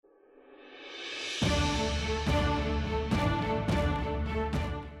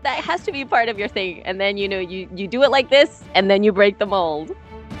That has to be part of your thing. And then, you do it like this, and then you break the mold.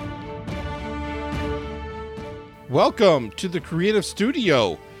 Welcome to the Creative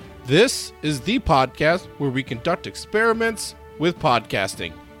Studio. This is the podcast where we conduct experiments with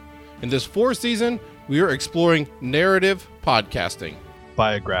podcasting. In this fourth season, we are exploring narrative podcasting.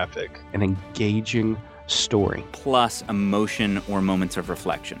 Biographic. An engaging story. Plus emotion or moments of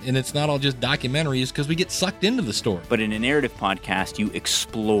reflection. And it's not all just documentaries because we get sucked into the story. But in a narrative podcast, you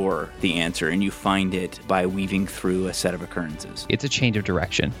explore the answer and you find it by weaving through a set of occurrences. It's a change of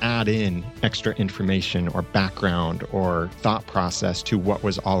direction. Add in extra information or background or thought process to what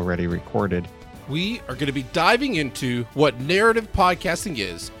was already recorded. We are going to be diving into what narrative podcasting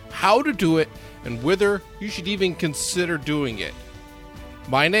is, how to do it, and whether you should even consider doing it.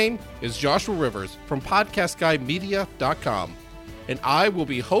 My name is Joshua Rivers from PodcastGuyMedia.com, and I will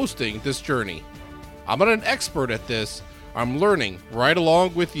be hosting this journey. I'm not an expert at this. I'm learning right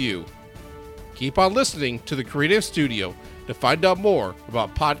along with you. Keep on listening to the Creative Studio to find out more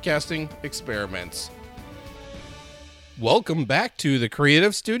about podcasting experiments. Welcome back to the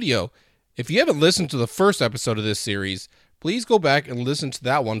Creative Studio. If you haven't listened to the first episode of this series, please go back and listen to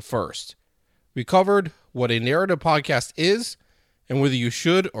that one first. We covered what a narrative podcast is, and whether you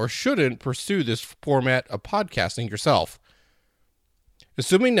should or shouldn't pursue this format of podcasting yourself.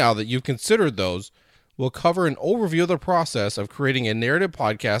 Assuming now that you've considered those, we'll cover an overview of the process of creating a narrative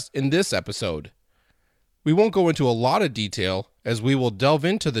podcast in this episode. We won't go into a lot of detail as we will delve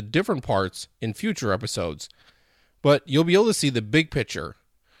into the different parts in future episodes, but you'll be able to see the big picture.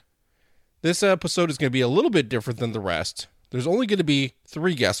 This episode is going to be a little bit different than the rest. There's only going to be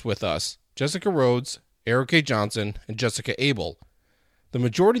 3 guests with us: Jessica Rhodes, Eric K. Johnson, and Jessica Abel. The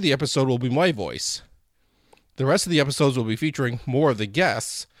majority of the episode will be my voice. The rest of the episodes will be featuring more of the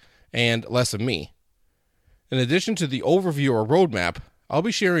guests and less of me. In addition to the overview or roadmap, I'll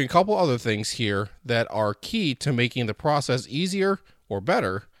be sharing a couple other things here that are key to making the process easier or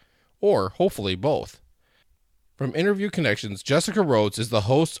better, or hopefully both. From Interview Connections, Jessica Rhodes is the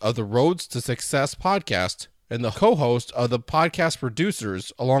host of the Roads to Success podcast and the co-host of the Podcast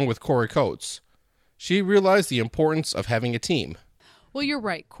Producers along with Corey Coates. She realized the importance of having a team. Well, you're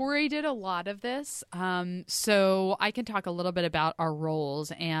right. Corey did a lot of this. So I can talk a little bit about our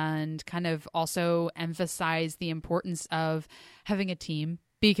roles and kind of also emphasize the importance of having a team,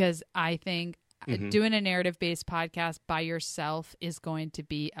 because I think doing a narrative-based podcast by yourself is going to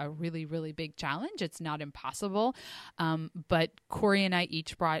be a really, really big challenge. It's not impossible. But Corey and I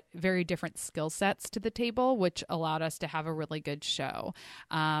each brought very different skill sets to the table, which allowed us to have a really good show.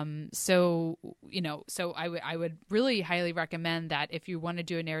 So I would really highly recommend that if you want to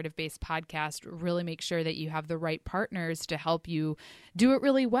do a narrative-based podcast, really make sure that you have the right partners to help you do it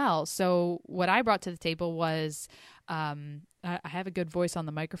really well. So what I brought to the table was I have a good voice on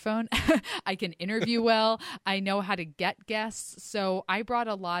the microphone. I can interview well. I know how to get guests. So I brought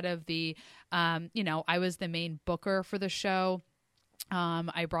a lot of the, I was the main booker for the show.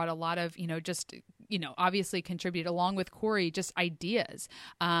 I brought a lot of, obviously contribute along with Corey, just ideas.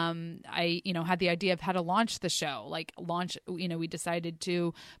 I had the idea of how to launch the show, we decided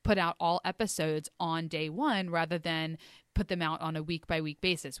to put out all episodes on day one rather than put them out on a week by week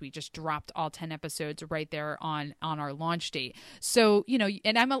basis. We just dropped all 10 episodes right there on our launch date. So,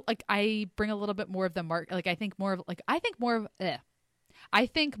 and I bring a little bit more of the I think more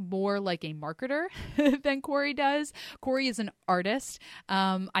like a marketer than Corey does. Corey is an artist.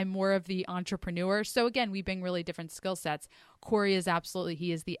 I'm more of the entrepreneur. So again, we bring really different skill sets. Corey is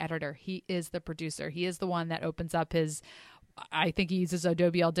he is the editor. He is the producer. He is the one that opens up I think he uses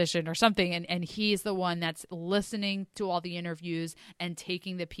Adobe Audition or something, and he's the one that's listening to all the interviews and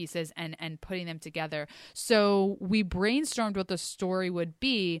taking the pieces and putting them together. So we brainstormed what the story would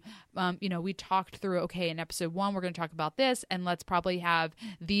be. We talked through, okay, in episode 1, we're going to talk about this, and let's probably have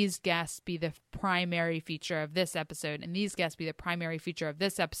these guests be the primary feature of this episode, and these guests be the primary feature of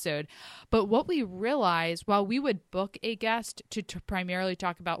this episode. But what we realized, while we would book a guest to primarily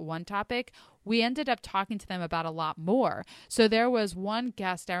talk about one topic, we ended up talking to them about a lot more. So there was one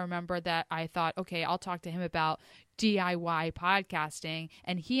guest I remember that I thought, okay, I'll talk to him about DIY podcasting.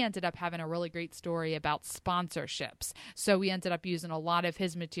 And he ended up having a really great story about sponsorships. So we ended up using a lot of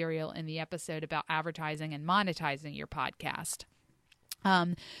his material in the episode about advertising and monetizing your podcast.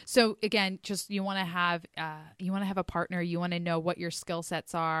 So again, just you want to have a partner. You want to know what your skill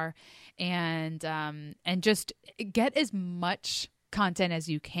sets are, and just get as much content as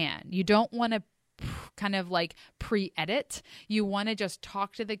you can. You don't want to kind of like pre-edit. You want to just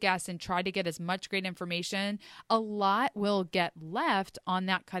talk to the guests and try to get as much great information. A lot will get left on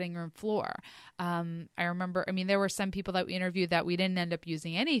that cutting room floor. I remember, there were some people that we interviewed that we didn't end up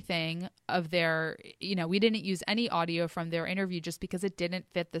using anything of their, we didn't use any audio from their interview just because it didn't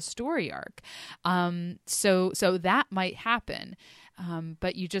fit the story arc. So that might happen.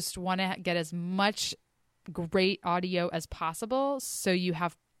 But you just want to get as much great audio as possible so you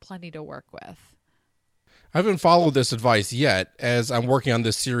have plenty to work with. I haven't followed this advice yet, as I'm working on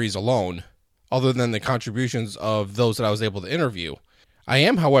this series alone, other than the contributions of those that I was able to interview. I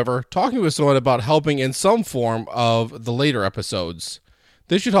am, however, talking with someone about helping in some form of the later episodes.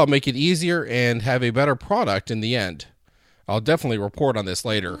 This should help make it easier and have a better product in the end. I'll definitely report on this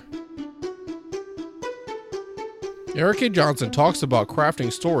later. Eric A. Johnson talks about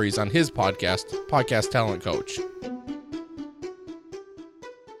crafting stories on his Podcast Talent Coach.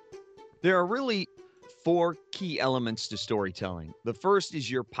 There are really 4 key elements to storytelling. The first is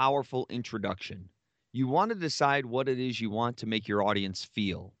your powerful introduction. You want to decide what it is you want to make your audience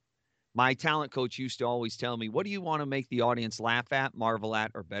feel. My talent coach used to always tell me, what do you want to make the audience laugh at, marvel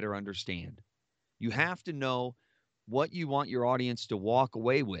at, or better understand? You have to know what you want your audience to walk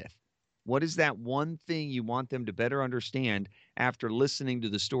away with. What is that one thing you want them to better understand after listening to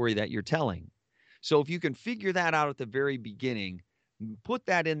the story that you're telling? So if you can figure that out at the very beginning, put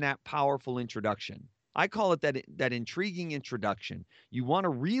that in that powerful introduction. I call it that intriguing introduction. You want to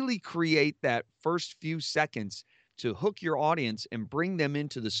really create that first few seconds to hook your audience and bring them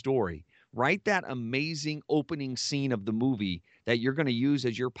into the story. Write that amazing opening scene of the movie that you're going to use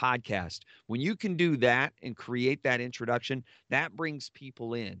as your podcast. When you can do that and create that introduction, that brings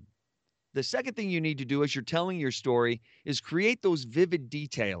people in. The second thing you need to do as you're telling your story is create those vivid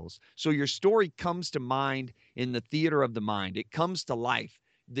details so your story comes to mind in the theater of the mind. It comes to life.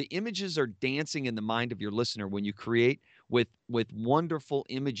 The images are dancing in the mind of your listener when you create with wonderful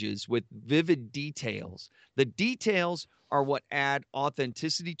images, with vivid details. The details are what add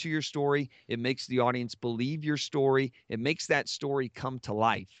authenticity to your story. It makes the audience believe your story. It makes that story come to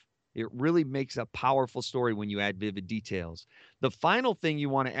life. It really makes a powerful story when you add vivid details. The final thing you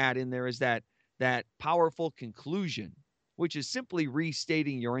want to add in there is that powerful conclusion, which is simply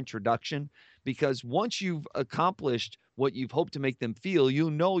restating your introduction, because once you've accomplished what you've hoped to make them feel, you'll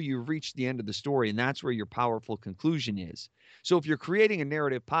know you've reached the end of the story, and that's where your powerful conclusion is. So if you're creating a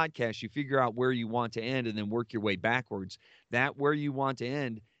narrative podcast, you figure out where you want to end and then work your way backwards. That where you want to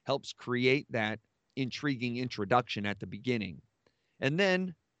end helps create that intriguing introduction at the beginning. And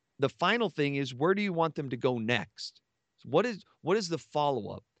then the final thing is, where do you want them to go next? What is the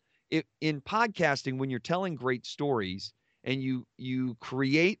follow-up? In podcasting, when you're telling great stories and you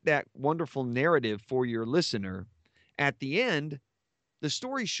create that wonderful narrative for your listener, at the end, the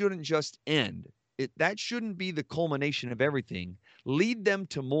story shouldn't just end. That shouldn't be the culmination of everything. Lead them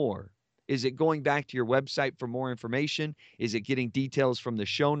to more. Is it going back to your website for more information? Is it getting details from the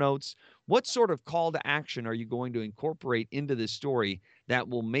show notes? What sort of call to action are you going to incorporate into this story that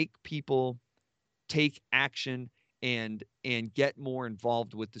will make people take action and get more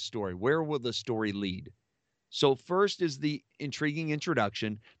involved with the story? Where will the story lead? So first is the intriguing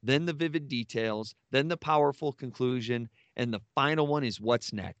introduction, then the vivid details, then the powerful conclusion, and the final one is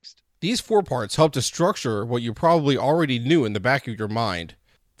what's next. These 4 parts help to structure what you probably already knew in the back of your mind.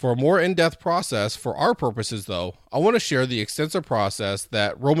 For a more in-depth process for our purposes, though, I want to share the extensive process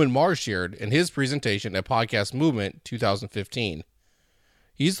that Roman Mars shared in his presentation at Podcast Movement 2015.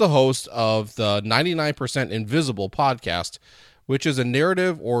 He's the host of the 99% Invisible podcast, which is a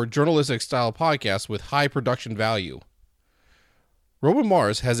narrative or journalistic style podcast with high production value. Roman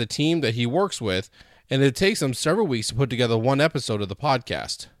Mars has a team that he works with, and it takes him several weeks to put together one episode of the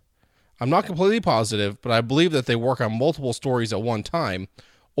podcast. I'm not completely positive, but I believe that they work on multiple stories at one time,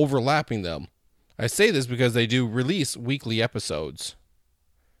 overlapping them. I say this because they do release weekly episodes.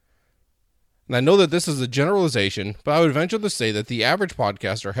 And I know that this is a generalization, but I would venture to say that the average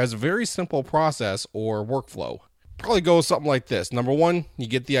podcaster has a very simple process or workflow. Probably goes something like this. Number 1, you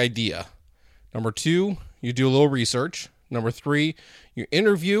get the idea. Number 2, you do a little research. Number 3, you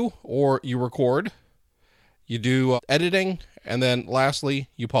interview or you record. You do editing. And then lastly,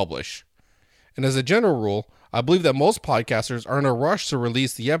 you publish. And as a general rule, I believe that most podcasters are in a rush to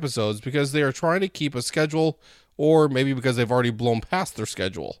release the episodes because they are trying to keep a schedule, or maybe because they've already blown past their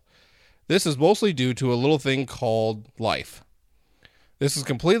schedule. This is mostly due to a little thing called life. This is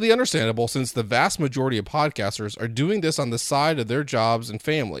completely understandable since the vast majority of podcasters are doing this on the side of their jobs and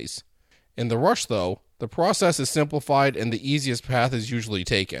families. In the rush, though, the process is simplified and the easiest path is usually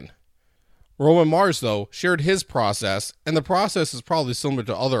taken. Roman Mars, though, shared his process, and the process is probably similar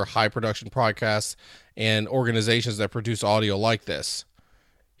to other high-production podcasts and organizations that produce audio like this.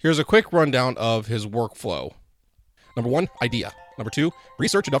 Here's a quick rundown of his workflow. Number 1, idea. Number 2,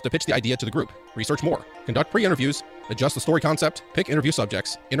 research enough to pitch the idea to the group. Research more. Conduct pre-interviews. Adjust the story concept. Pick interview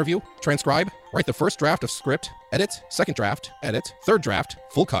subjects. Interview. Transcribe. Write the first draft of script. Edit. Second draft. Edit. Third draft.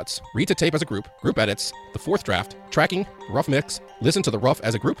 Full cuts. Read to tape as a group. Group edits. The fourth draft. Tracking. Rough mix. Listen to the rough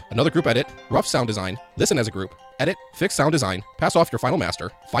as a group. Another group edit. Rough sound design. Listen as a group. Edit. Fix sound design. Pass off your final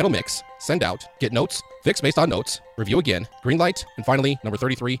master. Final mix. Send out. Get notes. Fix based on notes. Review again. Green light. And finally, number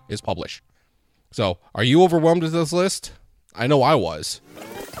 33 is publish. So, are you overwhelmed with this list? I know I was.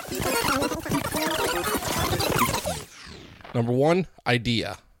 Number 1,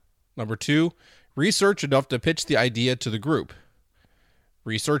 idea. Number 2, research enough to pitch the idea to the group.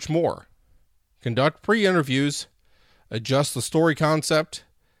 Research more. Conduct pre-interviews. Adjust the story concept.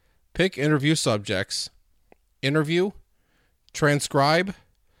 Pick interview subjects. Interview. Transcribe.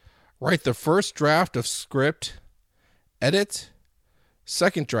 Write the first draft of script. Edit.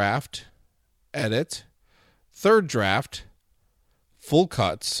 Second draft. Edit. Third draft. Full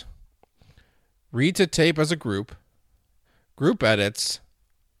cuts. Read to tape as a group. Group edits.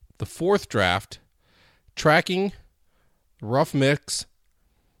 The fourth draft. Tracking. Rough mix.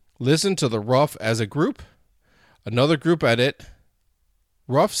 Listen to the rough as a group. Another group edit.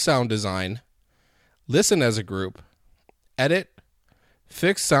 Rough sound design. Listen as a group. Edit.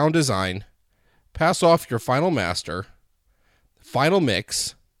 Fix sound design. Pass off your final master. Final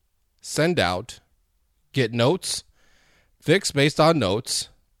mix. Send out. Get notes. Fix based on notes.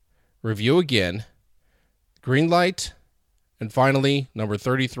 Review again. Green light. And finally, number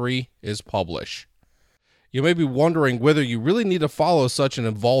 33 is publish. You may be wondering whether you really need to follow such an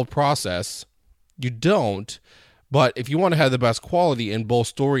involved process. You don't, but if you want to have the best quality in both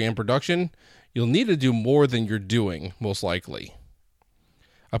story and production, you'll need to do more than you're doing, most likely.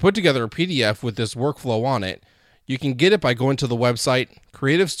 I put together a PDF with this workflow on it. You can get it by going to the website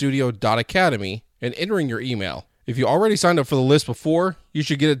creativestudio.academy and entering your email. If you already signed up for the list before, you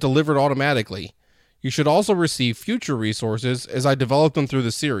should get it delivered automatically. You should also receive future resources as I develop them through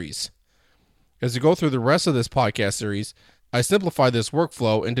the series. As you go through the rest of this podcast series, I simplify this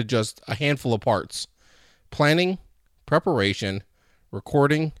workflow into just a handful of parts: planning, preparation,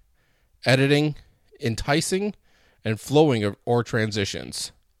 recording, editing, enticing, and flowing or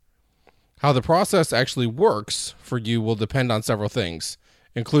transitions. How the process actually works for you will depend on several things,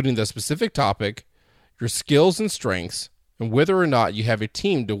 including the specific topic, your skills and strengths, and whether or not you have a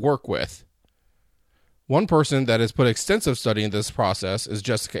team to work with. One person that has put extensive study into this process is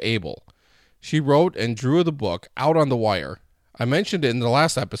Jessica Abel. She wrote and drew the book Out on the Wire. I mentioned it in the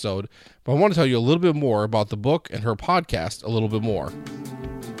last episode, but I want to tell you a little bit more about the book and her podcast a little bit more.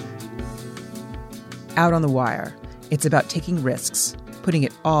 Out on the Wire. It's about taking risks, putting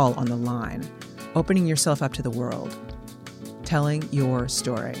it all on the line, opening yourself up to the world, telling your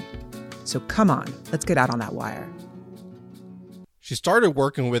story. So come on, let's get out on that wire. She started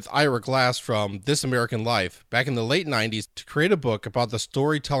working with Ira Glass from This American Life back in the late 90s to create a book about the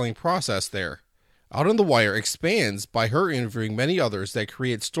storytelling process there. Out on the Wire expands by her interviewing many others that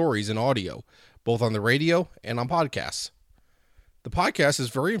create stories in audio, both on the radio and on podcasts. The podcast is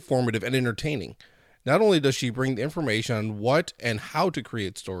very informative and entertaining. Not only does she bring the information on what and how to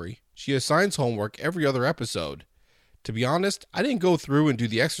create story, she assigns homework every other episode. To be honest, I didn't go through and do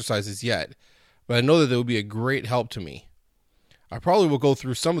the exercises yet, but I know that they will be a great help to me. I probably will go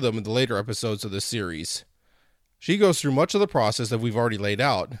through some of them in the later episodes of this series. She goes through much of the process that we've already laid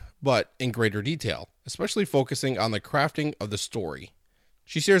out, but in greater detail, especially focusing on the crafting of the story.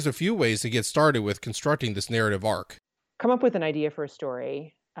 She shares a few ways to get started with constructing this narrative arc. Come up with an idea for a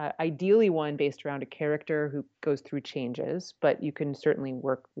story, ideally one based around a character who goes through changes, but you can certainly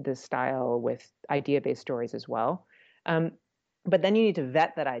work this style with idea-based stories as well. But then you need to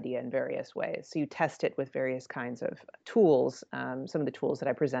vet that idea in various ways. So you test it with various kinds of tools. Some of the tools that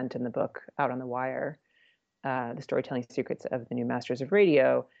I present in the book, Out on the Wire, The Storytelling Secrets of the New Masters of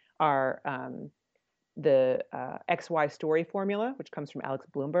Radio, are the XY story formula, which comes from Alex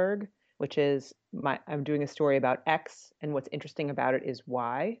Blumberg, which is I'm doing a story about X, and what's interesting about it is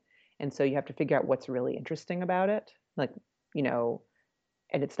Y. And so you have to figure out what's really interesting about it.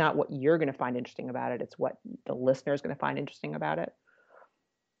 And it's not what you're going to find interesting about it. It's what the listener is going to find interesting about it.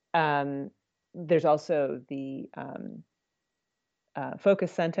 There's also the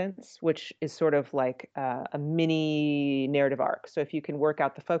focus sentence, which is sort of like a mini narrative arc. So if you can work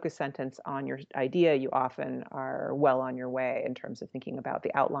out the focus sentence on your idea, you often are well on your way in terms of thinking about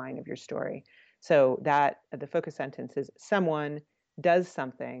the outline of your story. So that the focus sentence is someone does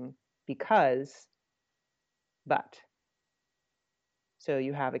something because, but. So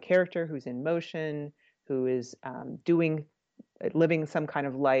you have a character who's in motion, who is living some kind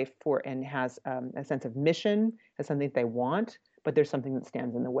of life and has a sense of mission, has something that they want, but there's something that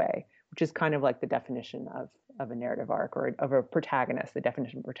stands in the way, which is kind of like the definition of a narrative arc, or of a protagonist, the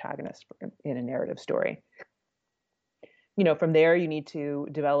definition of protagonist in a narrative story. From there, you need to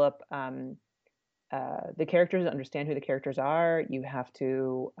develop the characters, understand who the characters are. You have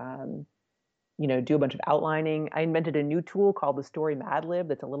to, do a bunch of outlining. I invented a new tool called the Story Mad Lib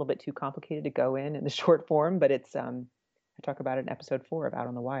that's a little bit too complicated to go in the short form, but it's, I talk about it in episode 4 of Out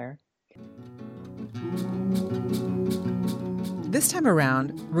on the Wire. This time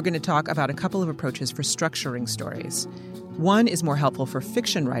around, we're going to talk about a couple of approaches for structuring stories. One is more helpful for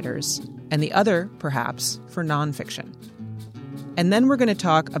fiction writers, and the other, perhaps, for nonfiction. And then we're going to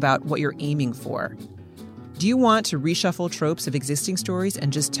talk about what you're aiming for. Do you want to reshuffle tropes of existing stories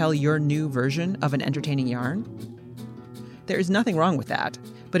and just tell your new version of an entertaining yarn? There is nothing wrong with that.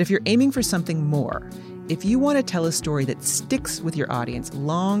 But if you're aiming for something more, if you want to tell a story that sticks with your audience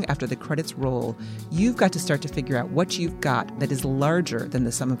long after the credits roll, you've got to start to figure out what you've got that is larger than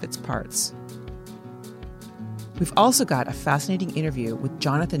the sum of its parts. We've also got a fascinating interview with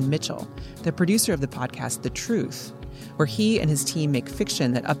Jonathan Mitchell, the producer of the podcast The Truth, where he and his team make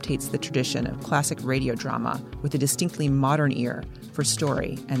fiction that updates the tradition of classic radio drama with a distinctly modern ear for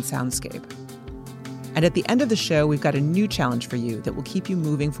story and soundscape. And at the end of the show, we've got a new challenge for you that will keep you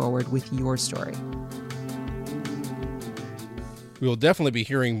moving forward with your story. We will definitely be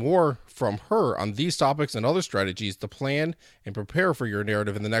hearing more from her on these topics and other strategies to plan and prepare for your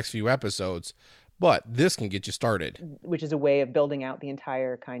narrative in the next few episodes, but this can get you started. Which is a way of building out the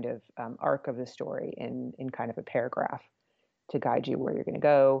entire kind of arc of the story in kind of a paragraph to guide you where you're going to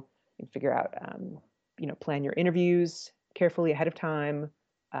go and figure out, plan your interviews carefully ahead of time.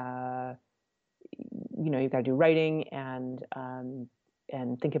 You've got to do writing and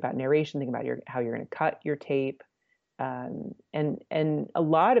think about narration, think about how you're going to cut your tape. And a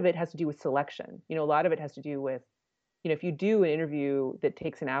lot of it has to do with selection. A lot of it has to do with, if you do an interview that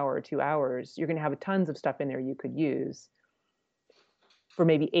takes an hour or 2 hours, you're going to have tons of stuff in there you could use for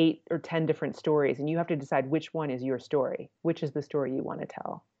maybe 8 or 10 different stories. And you have to decide which one is your story, which is the story you want to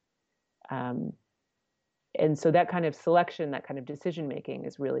tell. And so that kind of selection, that kind of decision-making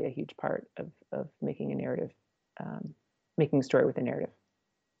is really a huge part of making a narrative, making a story with a narrative.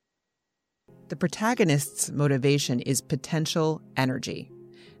 The protagonist's motivation is potential energy.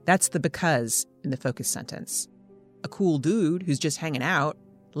 That's the because in the focus sentence. A cool dude who's just hanging out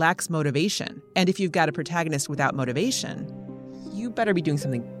lacks motivation. And if you've got a protagonist without motivation, you better be doing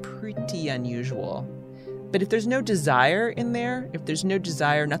something pretty unusual. But if there's no desire in there, if there's no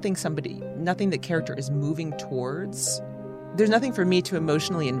desire, nothing the character is moving towards, there's nothing for me to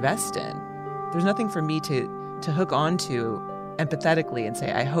emotionally invest in. There's nothing for me to hook onto empathetically and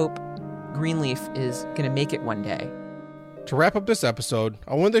say, I hope Greenleaf is going to make it one day. To wrap up this episode,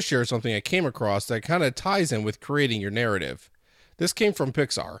 I wanted to share something I came across that kind of ties in with creating your narrative. This came from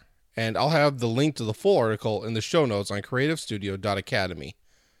Pixar, and I'll have the link to the full article in the show notes on creativestudio.academy.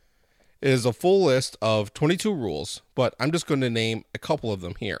 It is a full list of 22 rules, but I'm just going to name a couple of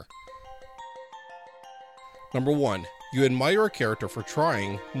them here. Number 1, you admire a character for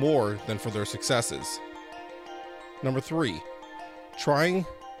trying more than for their successes. Number 3,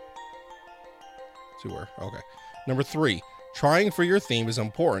 Number 3, trying for your theme is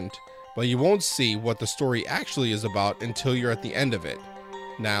important, but you won't see what the story actually is about until you're at the end of it.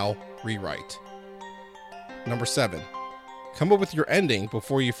 Now, rewrite. Number 7, come up with your ending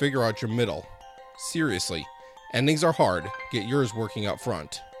before you figure out your middle. Seriously, endings are hard. Get yours working up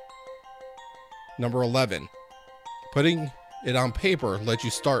front. Number 11, putting it on paper lets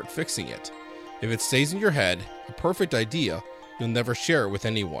you start fixing it. If it stays in your head, a perfect idea, you'll never share it with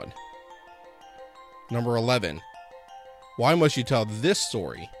anyone. Number 11, why must you tell this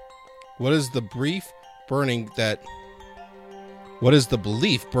story? What is the belief burning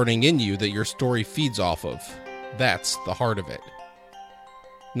in you that your story feeds off of? That's the heart of it.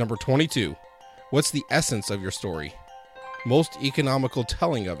 Number 22, what's the essence of your story? Most economical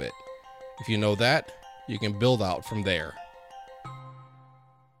telling of it. If you know that, you can build out from there.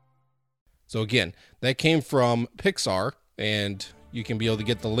 So again, that came from Pixar, and you can be able to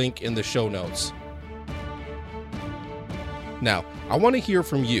get the link in the show notes. Now, I want to hear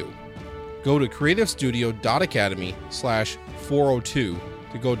from you. Go to creativestudio.academy/402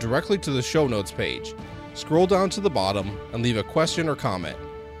 to go directly to the show notes page. Scroll down to the bottom and leave a question or comment.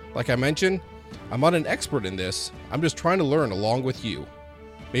 Like I mentioned, I'm not an expert in this. I'm just trying to learn along with you.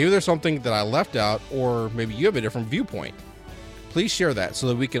 Maybe there's something that I left out, or maybe you have a different viewpoint. Please share that so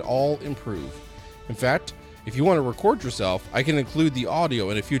that we can all improve. In fact, if you want to record yourself, I can include the audio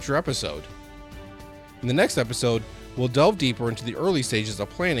in a future episode. In the next episode, we'll delve deeper into the early stages of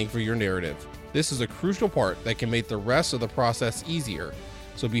planning for your narrative. This is a crucial part that can make the rest of the process easier,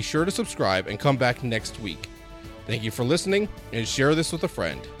 so be sure to subscribe and come back next week. Thank you for listening, and share this with a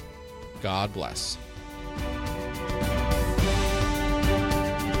friend. God bless.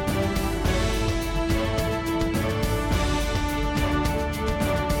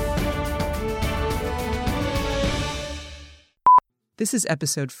 This is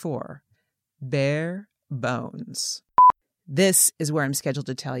episode 4, Bare Bones. This is where I'm scheduled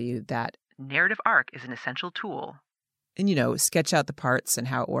to tell you that narrative arc is an essential tool and, sketch out the parts and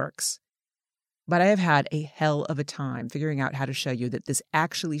how it works. But I have had a hell of a time figuring out how to show you that this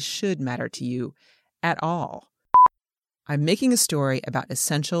actually should matter to you at all. I'm making a story about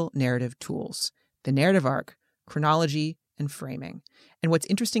essential narrative tools, the narrative arc, chronology, and framing. And what's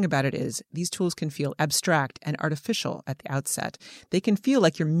interesting about it is these tools can feel abstract and artificial at the outset. They can feel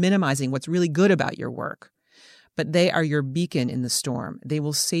like you're minimizing what's really good about your work. But they are your beacon in the storm. They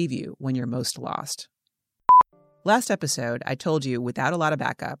will save you when you're most lost. Last episode, I told you, without a lot of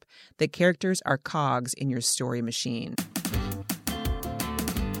backup, that characters are cogs in your story machine.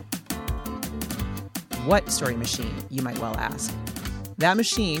 What story machine, you might well ask? That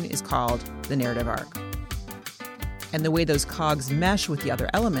machine is called the narrative arc. And the way those cogs mesh with the other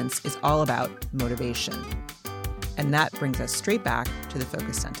elements is all about motivation. And that brings us straight back to the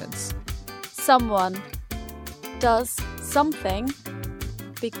focus sentence. Someone does something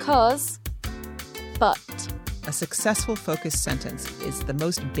because, but. A successful focus sentence is the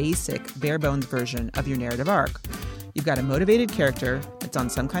most basic, bare-bones version of your narrative arc. You've got a motivated character that's on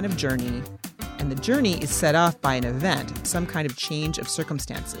some kind of journey, and the journey is set off by an event, some kind of change of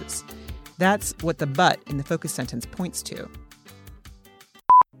circumstances. That's what the but in the focus sentence points to.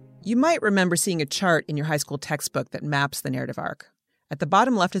 You might remember seeing a chart in your high school textbook that maps the narrative arc. At the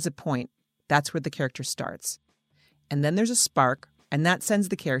bottom left is a point. That's where the character starts. And then there's a spark, and that sends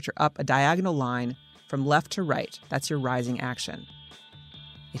the character up a diagonal line from left to right. That's your rising action.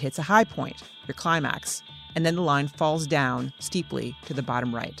 It hits a high point, your climax, and then the line falls down steeply to the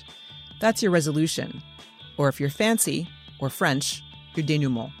bottom right. That's your resolution. Or if you're fancy, or French, your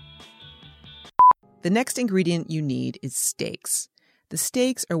denouement. The next ingredient you need is stakes. The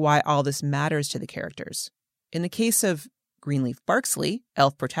stakes are why all this matters to the characters. In the case of Greenleaf Barksley,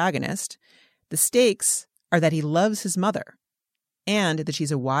 elf protagonist, the stakes are that he loves his mother, and that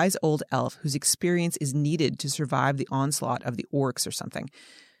she's a wise old elf whose experience is needed to survive the onslaught of the orcs or something.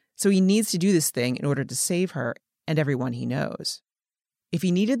 So he needs to do this thing in order to save her and everyone he knows. If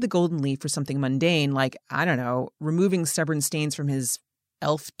he needed the golden leaf for something mundane, like, removing stubborn stains from his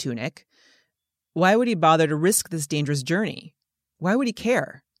elf tunic, why would he bother to risk this dangerous journey? Why would he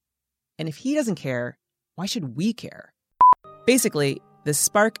care? And if he doesn't care, why should we care? Basically, the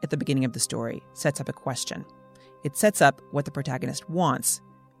spark at the beginning of the story sets up a question. It sets up what the protagonist wants,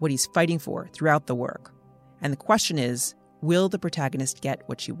 what he's fighting for throughout the work. And the question is, will the protagonist get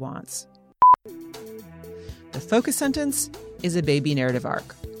what she wants? The focus sentence is a baby narrative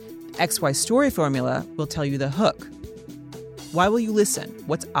arc. The XY story formula will tell you the hook. Why will you listen?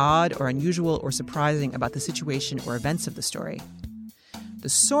 What's odd or unusual or surprising about the situation or events of the story? The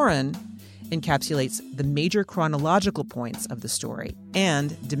Soren encapsulates the major chronological points of the story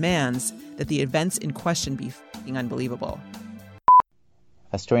and demands that the events in question be f***ing unbelievable.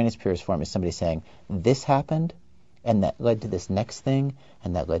 A story in its purest form is somebody saying, this happened, and that led to this next thing,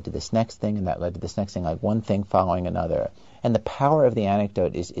 and that led to this next thing, and that led to this next thing, like one thing following another. And the power of the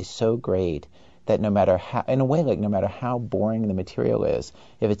anecdote is so great that no matter how boring the material is,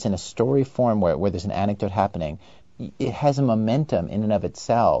 if it's in a story form where there's an anecdote happening, it has a momentum in and of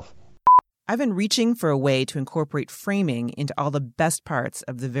itself. I've been reaching for a way to incorporate framing into all the best parts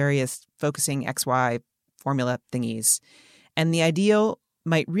of the various focusing XY formula thingies. And the ideal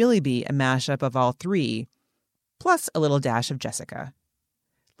might really be a mashup of all three, plus a little dash of Jessica.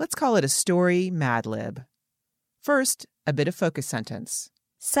 Let's call it a story Mad Lib. First, a bit of focus sentence.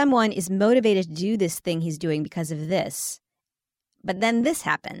 Someone is motivated to do this thing he's doing because of this. But then this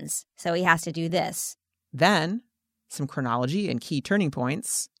happens, so he has to do this. Then, some chronology and key turning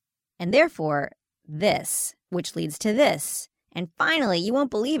points. And therefore, this, which leads to this. And finally, you won't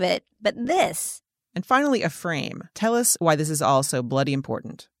believe it, but this. And finally, a frame. Tell us why this is all so bloody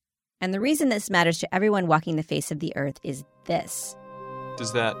important. And the reason this matters to everyone walking the face of the earth is this.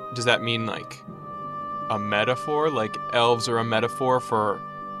 Does that mean like a metaphor? Like elves are a metaphor for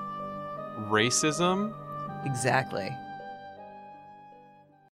racism? Exactly.